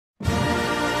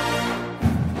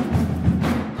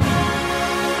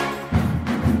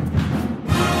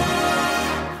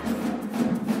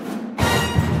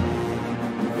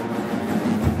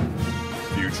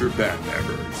Band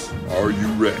members, are you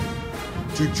ready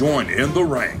to join in the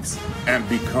ranks and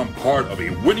become part of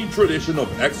a winning tradition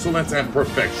of excellence and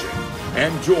perfection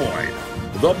and join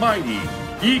the mighty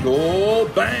Eagle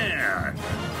Band?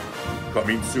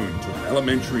 Coming soon to an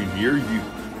elementary near you,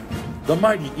 the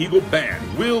mighty Eagle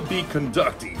Band will be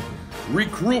conducting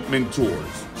recruitment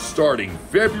tours starting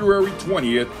February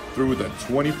 20th through the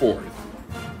 24th.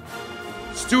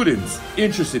 Students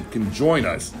interested can join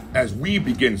us as we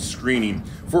begin screening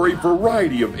for a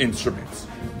variety of instruments.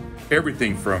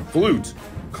 Everything from flute,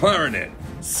 clarinet,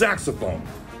 saxophone,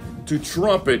 to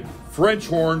trumpet, French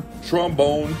horn,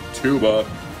 trombone, tuba,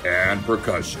 and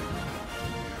percussion.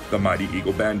 The Mighty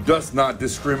Eagle Band does not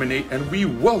discriminate, and we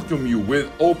welcome you with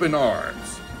open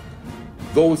arms.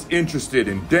 Those interested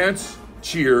in dance,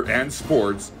 cheer, and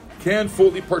sports can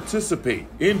fully participate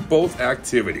in both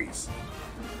activities.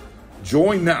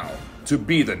 Join now to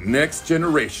be the next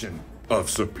generation of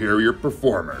superior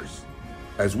performers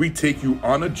as we take you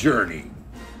on a journey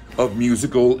of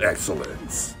musical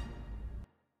excellence.